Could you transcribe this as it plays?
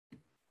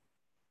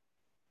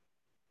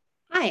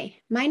Hi,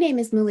 my name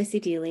is Melissa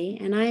Deely,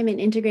 and I am an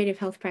integrative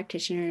health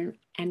practitioner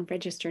and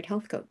registered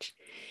health coach.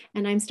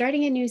 And I'm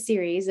starting a new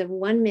series of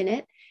 1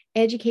 minute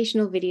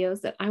educational videos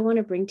that I want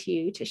to bring to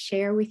you to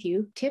share with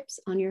you tips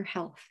on your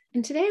health.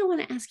 And today I want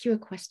to ask you a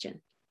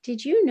question.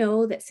 Did you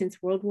know that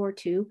since World War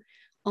II,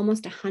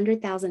 almost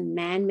 100,000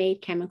 man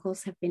made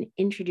chemicals have been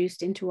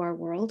introduced into our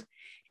world?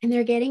 And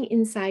they're getting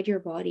inside your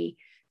body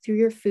through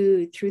your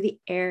food, through the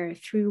air,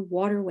 through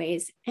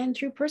waterways, and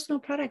through personal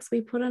products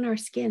we put on our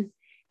skin.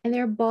 And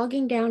they're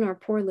bogging down our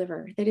poor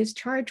liver that is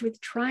charged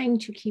with trying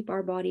to keep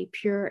our body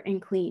pure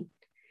and clean.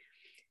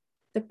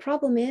 The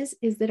problem is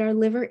that our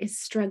liver is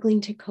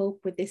struggling to cope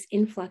with this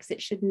influx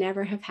it should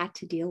never have had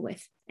to deal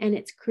with. And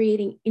it's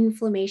creating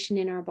inflammation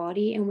in our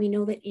body. And we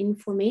know that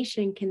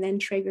inflammation can then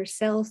trigger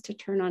cells to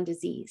turn on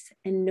disease.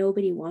 And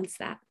nobody wants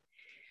that.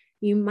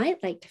 You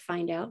might like to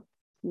find out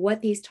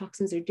what these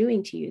toxins are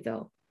doing to you,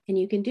 though. And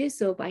you can do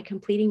so by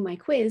completing my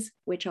quiz,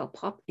 which I'll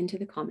pop into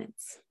the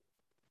comments.